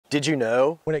Did you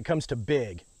know? When it comes to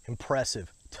big, impressive,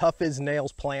 tough as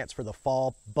nails plants for the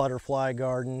fall butterfly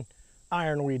garden,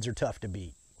 ironweeds are tough to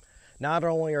beat. Not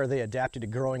only are they adapted to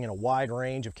growing in a wide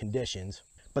range of conditions,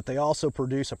 but they also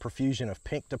produce a profusion of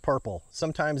pink to purple,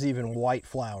 sometimes even white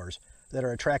flowers that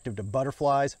are attractive to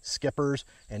butterflies, skippers,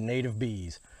 and native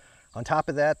bees. On top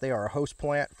of that, they are a host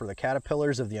plant for the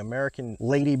caterpillars of the American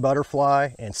lady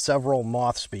butterfly and several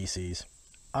moth species.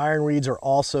 Ironweeds are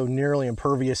also nearly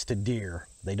impervious to deer.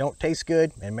 They don't taste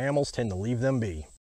good, and mammals tend to leave them be.